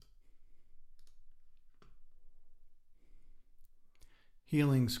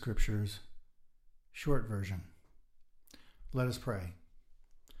Healing Scriptures, short version. Let us pray.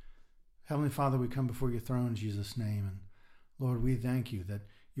 Heavenly Father, we come before your throne in Jesus' name, and Lord, we thank you that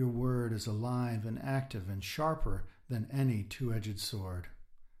your word is alive and active and sharper than any two-edged sword.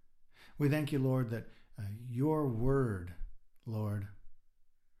 We thank you, Lord, that your word, Lord,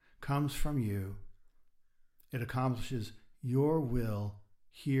 comes from you. It accomplishes your will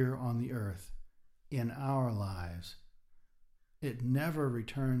here on the earth, in our lives. It never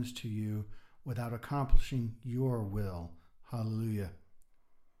returns to you without accomplishing your will. Hallelujah.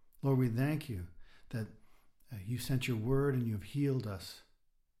 Lord, we thank you that you sent your word and you have healed us,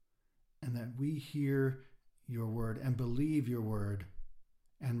 and that we hear your word and believe your word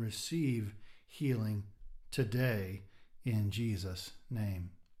and receive healing today in Jesus' name.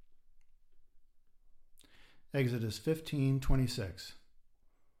 Exodus 15:26.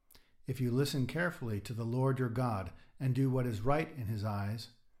 If you listen carefully to the Lord your God and do what is right in his eyes,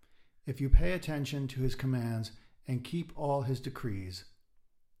 if you pay attention to his commands and keep all his decrees,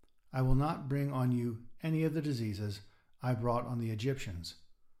 I will not bring on you any of the diseases I brought on the Egyptians,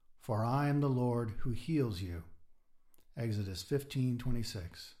 for I am the Lord who heals you. Exodus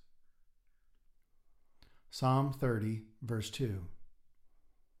 15:26. Psalm 30, verse 2.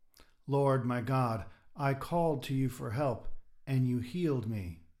 Lord my God, I called to you for help, and you healed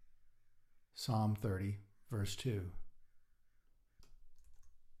me. Psalm 30, verse 2.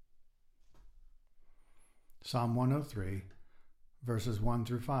 Psalm 103, verses 1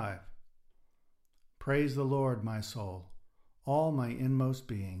 through 5. Praise the Lord, my soul. All my inmost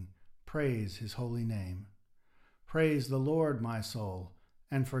being, praise his holy name. Praise the Lord, my soul,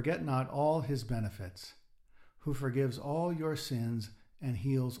 and forget not all his benefits, who forgives all your sins and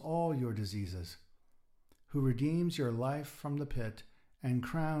heals all your diseases, who redeems your life from the pit and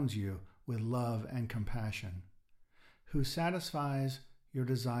crowns you with love and compassion, who satisfies your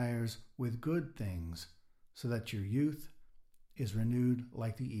desires with good things, so that your youth is renewed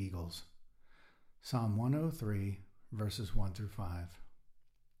like the eagles. Psalm 103, verses 1 through 5.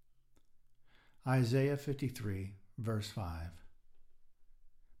 Isaiah 53, verse 5.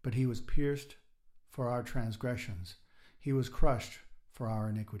 But he was pierced for our transgressions, he was crushed for our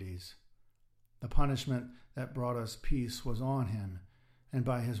iniquities. The punishment that brought us peace was on him, and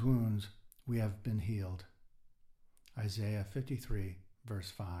by his wounds we have been healed. Isaiah 53,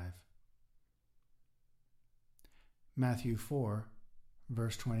 verse 5. Matthew 4,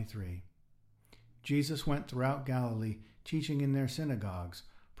 verse 23. Jesus went throughout Galilee, teaching in their synagogues,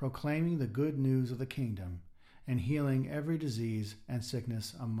 proclaiming the good news of the kingdom, and healing every disease and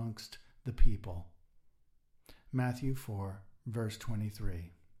sickness amongst the people. Matthew 4, verse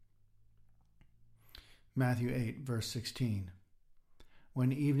 23. Matthew 8, verse 16.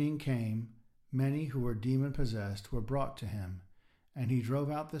 When evening came, many who were demon-possessed were brought to him, and he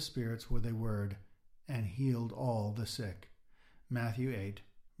drove out the spirits with a word, and healed all the sick. Matthew 8,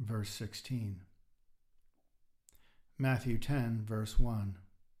 verse 16. Matthew 10, verse 1.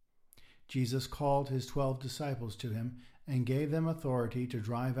 Jesus called his 12 disciples to him and gave them authority to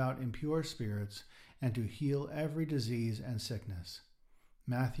drive out impure spirits and to heal every disease and sickness.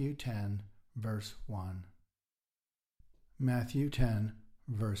 Matthew 10, verse 1. Matthew 10,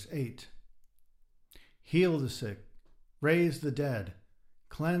 verse 8. Heal the sick, raise the dead,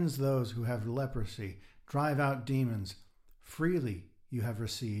 cleanse those who have leprosy, drive out demons. Freely you have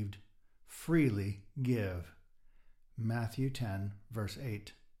received, freely give. Matthew 10, verse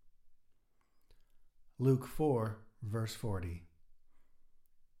 8. Luke 4, verse 40.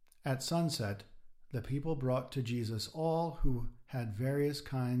 At sunset, the people brought to Jesus all who had various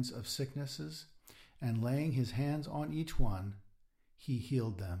kinds of sicknesses, and laying his hands on each one, he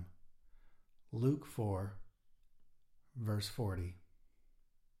healed them. Luke 4, verse 40.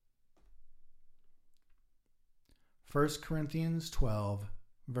 1 Corinthians 12,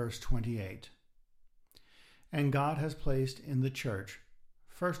 verse 28. And God has placed in the church,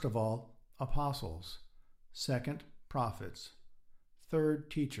 first of all, apostles, second, prophets, third,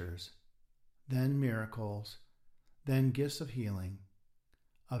 teachers, then miracles, then gifts of healing,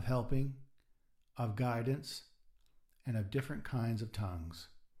 of helping, of guidance, and of different kinds of tongues.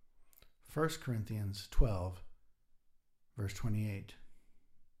 1 Corinthians 12, verse 28.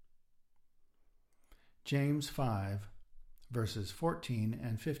 James 5, verses 14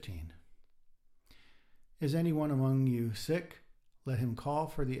 and 15. Is anyone among you sick? Let him call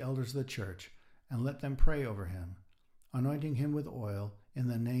for the elders of the church, and let them pray over him, anointing him with oil in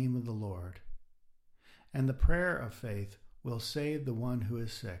the name of the Lord. And the prayer of faith will save the one who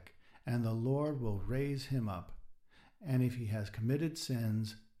is sick, and the Lord will raise him up. And if he has committed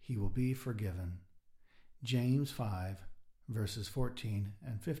sins, he will be forgiven. James 5, verses 14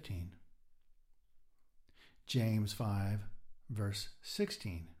 and 15. James 5, verse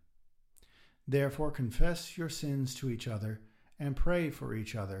 16. Therefore confess your sins to each other and pray for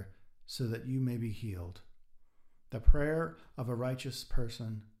each other so that you may be healed. The prayer of a righteous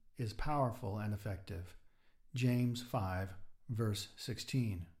person is powerful and effective. James 5, verse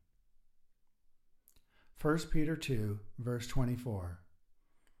 16. 1 Peter 2, verse 24.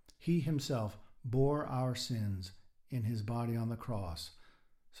 He himself bore our sins in his body on the cross,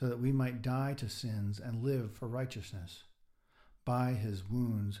 so that we might die to sins and live for righteousness. By his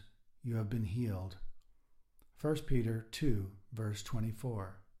wounds you have been healed. 1 Peter 2, verse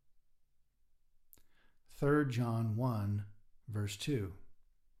 24. 3 John 1, verse 2.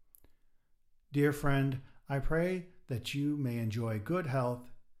 Dear friend, I pray that you may enjoy good health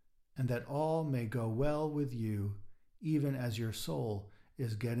and that all may go well with you, even as your soul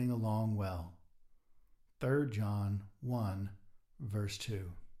is getting along well. 3 John 1, verse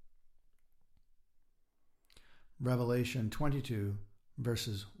 2. Revelation 22,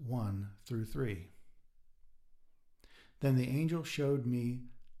 verses 1 through 3. Then the angel showed me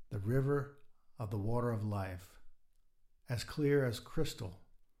the river of the water of life, as clear as crystal,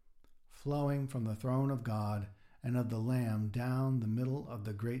 flowing from the throne of God and of the Lamb down the middle of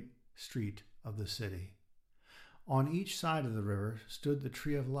the great street of the city. On each side of the river stood the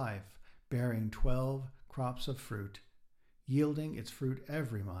tree of life, bearing 12 crops of fruit, yielding its fruit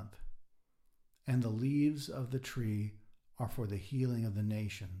every month. And the leaves of the tree are for the healing of the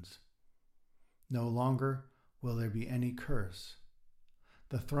nations. No longer will there be any curse.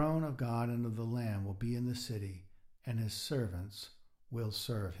 The throne of God and of the Lamb will be in the city, and his servants will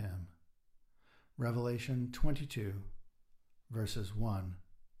serve him. Revelation 22, verses 1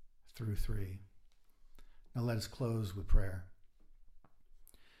 through 3. Now let us close with prayer.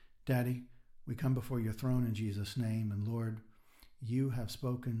 Daddy, we come before your throne in Jesus' name, and Lord, you have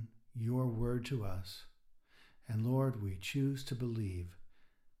spoken your word to us. And Lord, we choose to believe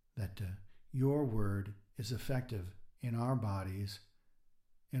that your word is effective in our bodies,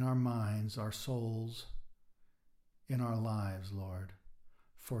 in our minds, our souls, in our lives, Lord,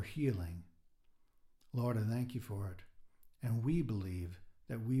 for healing. Lord, I thank you for it. And we believe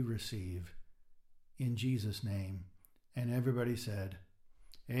that we receive in Jesus' name. And everybody said,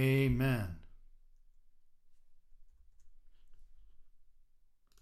 Amen.